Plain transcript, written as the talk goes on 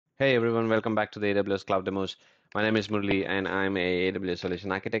Hey everyone, welcome back to the AWS Cloud Demos. My name is Murli and I'm a AWS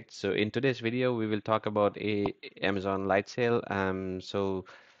Solution Architect. So in today's video, we will talk about Amazon Lightsail.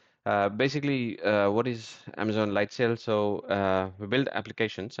 Basically, what is Amazon Lightsail? We build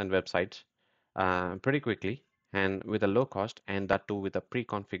applications and websites pretty quickly and with a low cost, and that too with a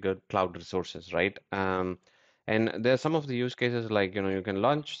pre-configured cloud resources, right? And there are some of the use cases like, you can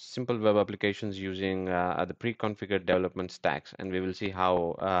launch simple web applications using the pre-configured development stacks, and we will see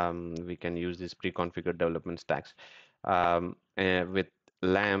how we can use these pre-configured development stacks with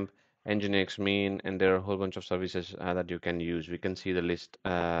LAMP, Nginx, Mean, and there are a whole bunch of services that you can use. We can see the list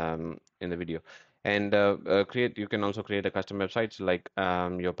in the video. And you can also create a custom websites like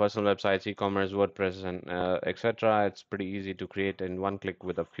your personal websites, e-commerce, WordPress, and etc. It's pretty easy to create in one click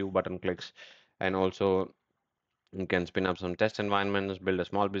with a few button clicks. And also you can spin up some test environments, build a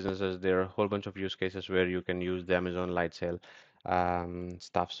small businesses. There are a whole bunch of use cases where you can use the Amazon Lightsail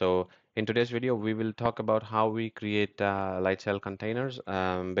stuff. So in today's video, we will talk about how we create Lightsail containers.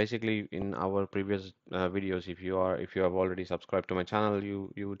 Basically, in our previous videos, if you have already subscribed to my channel,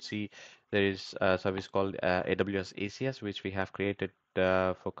 you would see there is a service called AWS ACS, which we have created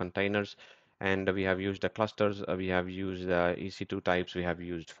for containers. And we have used the clusters, we have used EC2 types, we have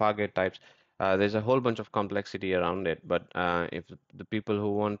used Fargate types. There's a whole bunch of complexity around it, but if the people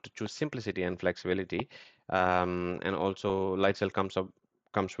who want to choose simplicity and flexibility, and also Lightsail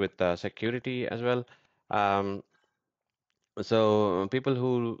comes with security as well. Um, People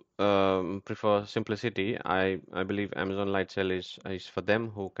who prefer simplicity, I believe Amazon Lightsail is for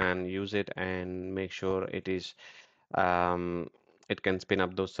them who can use it and make sure um, it can spin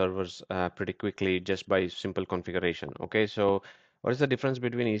up those servers pretty quickly just by simple configuration. Okay, so what is the difference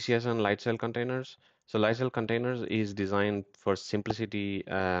between ECS and Lightsail containers? So Lightsail containers is designed for simplicity,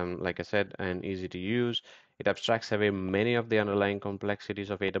 like I said, and easy to use. It abstracts away many of the underlying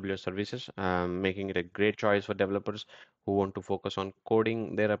complexities of AWS services, making it a great choice for developers who want to focus on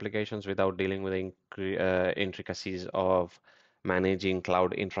coding their applications without dealing with the intricacies of managing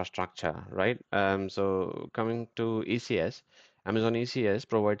cloud infrastructure, right? So coming to ECS, Amazon ECS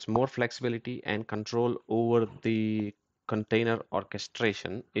provides more flexibility and control over the container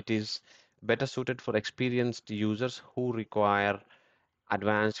orchestration. It is better suited for experienced users who require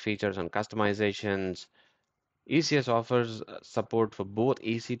advanced features and customizations. ECS offers support for both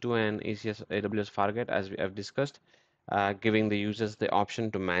EC2 and ECS AWS Fargate, as we have discussed, giving the users the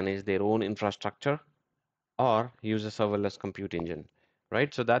option to manage their own infrastructure or use a serverless compute engine,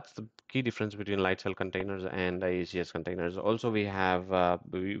 right? So that's the key difference between Lightsail containers and ECS containers. Also,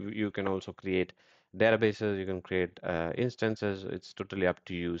 you can also create databases, you can create instances. It's totally up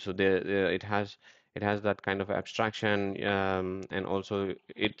to you. So it has that kind of abstraction, and also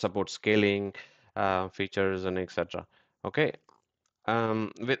it supports scaling features and etc. Okay.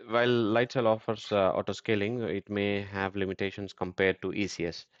 While Lightsail offers auto scaling, it may have limitations compared to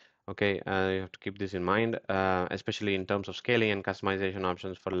ECS. Okay, you have to keep this in mind, especially in terms of scaling and customization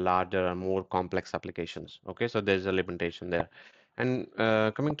options for larger and more complex applications. Okay, so there's a limitation there. And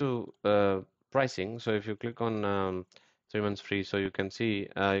coming to pricing, so if you click on 3 months free, so you can see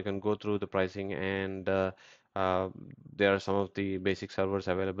you can go through the pricing, and uh, there are some of the basic servers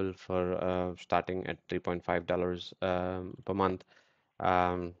available for starting at $3.5 per month.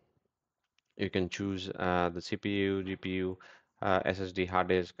 um, you can choose the CPU, GPU, SSD, hard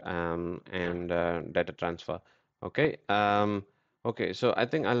disk, and data transfer. Okay. Okay. So I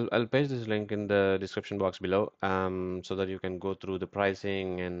think I'll paste this link in the description box below, so that you can go through the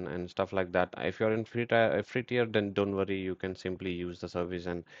pricing and stuff like that. If you're in free tier, then don't worry. You can simply use the service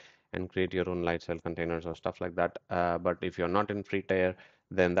and create your own Lightsail containers or stuff like that. But if you're not in free tier,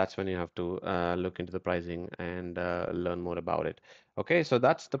 then that's when you have to look into the pricing and learn more about it. Okay, so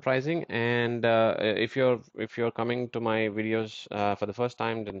that's the pricing. And if you're coming to my videos for the first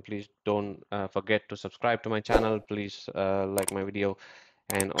time, then please don't forget to subscribe to my channel. Please like my video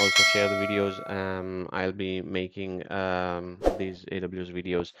and also share the videos. I'll be making these AWS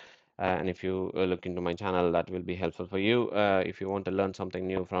videos. And if you look into my channel, that will be helpful for you if you want to learn something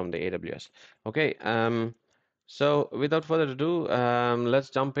new from the AWS. Okay. So without further ado, let's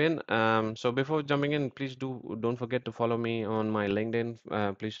jump in. So before jumping in, please don't forget to follow me on my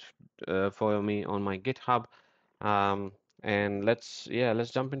LinkedIn. Please follow me on my GitHub. Um, and let's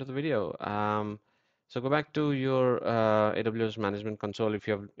jump into the video. So go back to your AWS Management Console. If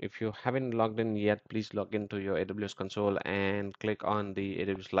you haven't logged in yet, please log into your AWS console and click on the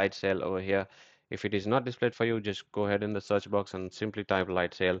AWS Lightsail over here. If it is not displayed for you, just go ahead in the search box and simply type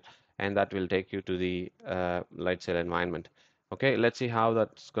Lightsail, and that will take you to the Lightsail environment. Okay, let's see how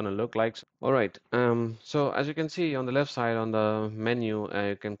that's gonna look like. All right, so as you can see on the left side on the menu,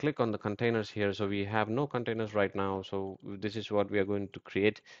 you can click on the containers here. So we have no containers right now. So this is what we are going to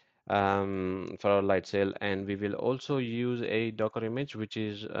create for our light sail. And we will also use a Docker image, which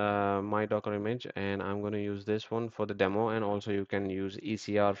is my Docker image. And I'm going to use this one for the demo. And also you can use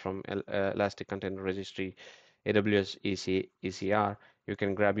ECR from Elastic Container Registry, AWS ECR. You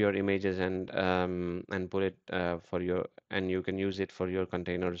can grab your images and put it for your and you can use it for your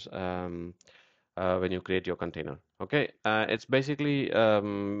containers when you create your container. Okay, it's basically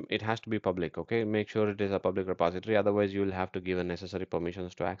it has to be public. Okay, make sure it is a public repository. Otherwise, you will have to give the necessary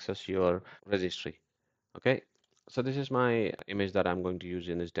permissions to access your registry. Okay, so this is my image that I'm going to use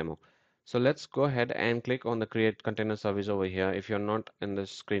in this demo. So let's go ahead and click on the create container service over here. If you're not in the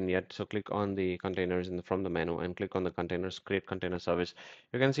screen yet, so click on the containers from the menu and click on the containers, create container service.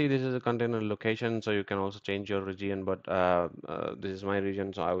 You can see this is a container location, so you can also change your region, but this is my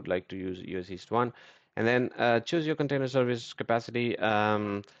region, so I would like to use US East 1. And then choose your container service capacity.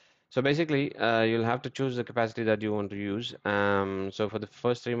 So basically, you'll have to choose the capacity that you want to use. So for the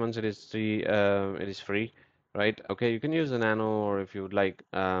first 3 months, it is free, right? Okay, you can use the nano, or if you would like,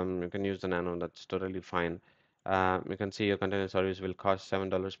 you can use the nano. That's totally fine. You can see your container service will cost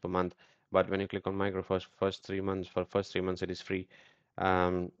 $7 per month, but when you click on micro first 3 months, for first 3 months it is free.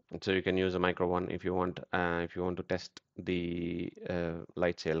 So you can use a micro one if you want to test the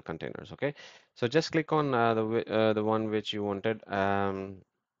light sail containers. Okay, so just click on the one which you wanted.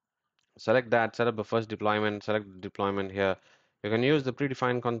 Select that, set up the first deployment, select the deployment here. You can use the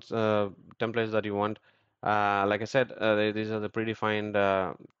predefined templates that you want. Like I said, these are the predefined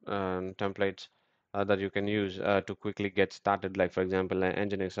templates that you can use to quickly get started. Like for example, an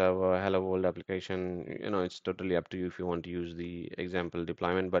Nginx server, Hello World application. You know, it's totally up to you if you want to use the example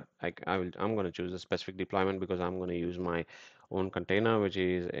deployment. But I'm going to choose a specific deployment because I'm going to use my own container, which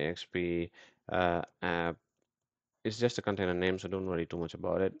is AXP app. It's just a container name, so don't worry too much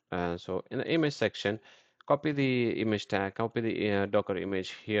about it. So in the image section, copy the image tag, copy the Docker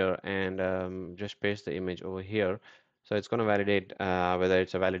image here, and just paste the image over here. So it's going to validate whether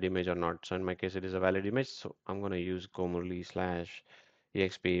it's a valid image or not. So in my case, it is a valid image. So I'm going to use gomurli slash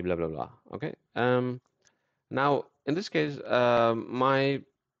exp blah blah blah. Okay. Now in this case, my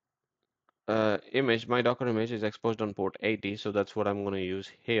Docker image is exposed on port 80, so that's what I'm going to use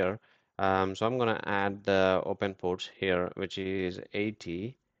here. So I'm going to add the open ports here, which is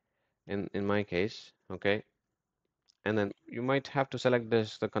 80 in my case, okay? And then you might have to select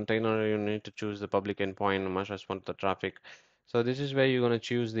the container. You need to choose the public endpoint, must respond to the traffic. So this is where you're going to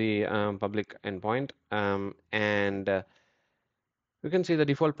choose the public endpoint, and you can see the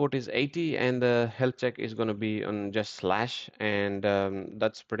default port is 80 and the health check is going to be on just slash, and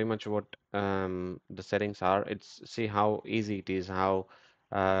that's pretty much what the settings are. It's see how easy it is, how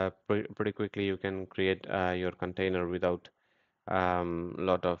pretty quickly you can create your container without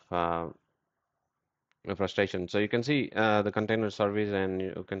lot of frustration. So you can see the container service, and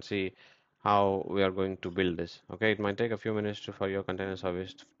you can see how we are going to build this. Okay, it might take a few minutes for your container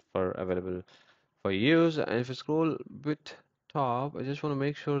service for available for use. And if you scroll bit top, I just want to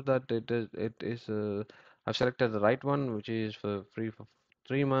make sure that I've selected the right one, which is for free for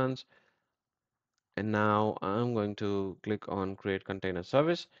 3 months. And now I'm going to click on create container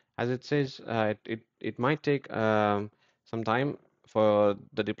service. As it says, it might take some time for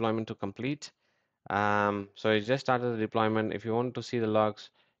the deployment to complete. So it just started the deployment. If you want to see the logs,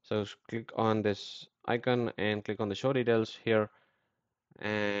 so click on this icon and click on the show details here,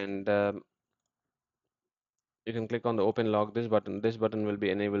 and you can click on the open log. This button will be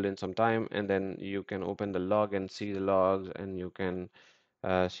enabled in some time, and then you can open the log and see the logs, and you can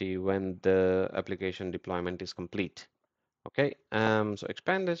see when the application deployment is complete. Okay, so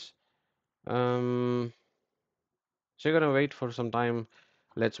expand this. Um, so you're gonna wait for some time.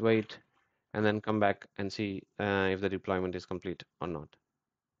 Let's wait and then come back and see if the deployment is complete or not.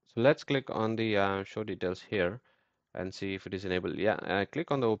 So let's click on the show details here and see if it is enabled. Yeah,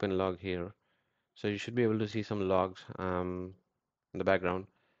 click on the open log here. So you should be able to see some logs in the background.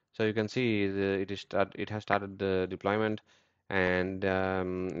 So you can see it has started the deployment, and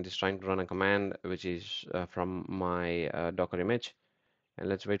it is trying to run a command which is from my Docker image. And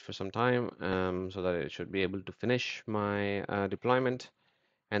let's wait for some time so that it should be able to finish my deployment,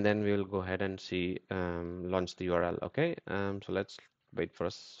 and then we'll go ahead and see launch the URL. Okay, so let's wait for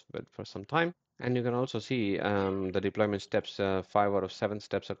some time. And you can also see the deployment steps. 5 out of 7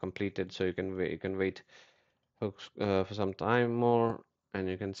 steps are completed, so you can wait for some time more, and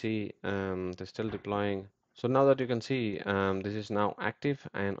you can see they're still deploying. So now that you can see, this is now active,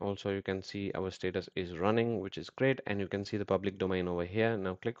 and also you can see our status is running, which is great. And you can see the public domain over here.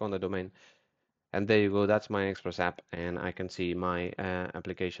 Now click on the domain, and there you go. That's my Express app, and I can see my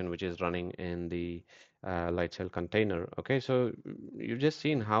application, which is running in the Lightsail container. Okay, so you've just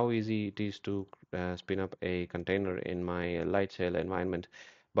seen how easy it is to spin up a container in my Lightsail environment.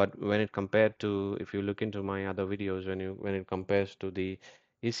 But when it compared to, if you look into my other videos, when it compares to the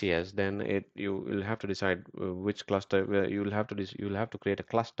ECS, then you will have to decide which cluster. You'll have to you'll have to create a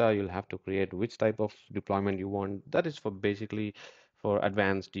cluster. You'll have to create which type of deployment you want. That is for basically for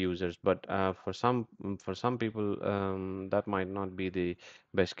advanced users, but for some people that might not be the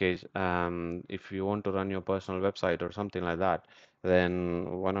best case. If you want to run your personal website or something like that, then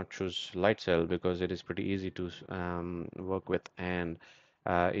why not choose Lightsail, because it is pretty easy to work with, and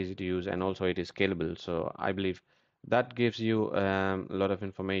easy to use, and also it is scalable. So I believe that gives you a lot of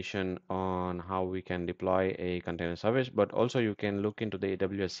information on how we can deploy a container service. But also you can look into the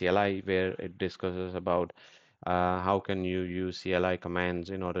AWS CLI, where it discusses about how can you use CLI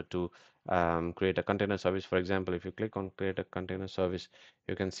commands in order to create a container service. For example, if you click on create a container service,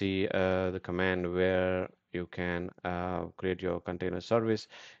 you can see the command where you can create your container service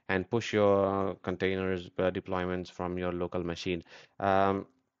and push your containers deployments from your local machine. Um,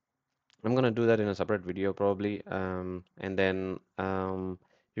 I'm going to do that in a separate video probably. And then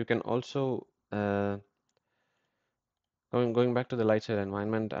you can also going back to the light cell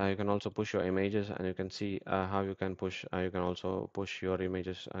environment, you can also push your images, and you can see how you can push. You can also push your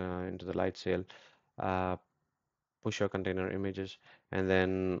images into the light cell, uh, push your container images, and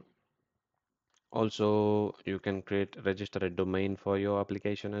then also you can create register a domain for your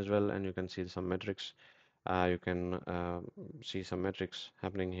application as well, and you can see some metrics. You can see some metrics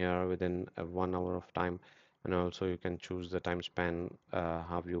happening here within 1 hour of time, and also you can choose the time span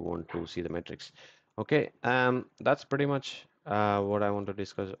how you want to see the metrics. Okay, that's pretty much what I want to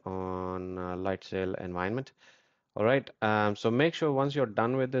discuss on light sail environment. All right, so make sure once you're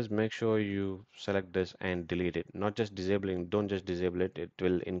done with this, make sure you select this and delete it. Not just disabling, don't just disable it, it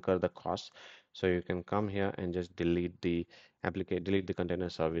will incur the cost. So you can come here and just delete the delete the container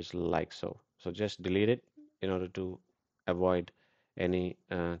service like so. So just delete it in order to avoid any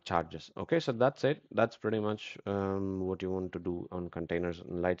charges. Okay, so that's it. That's pretty much what you want to do on containers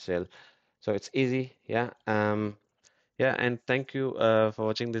and light sail. So it's easy, yeah. Yeah, and thank you for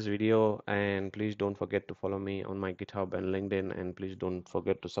watching this video, and please don't forget to follow me on my GitHub and LinkedIn, and please don't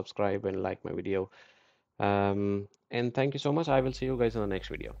forget to subscribe and like my video. And thank you so much. I will see you guys in the next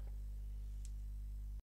video.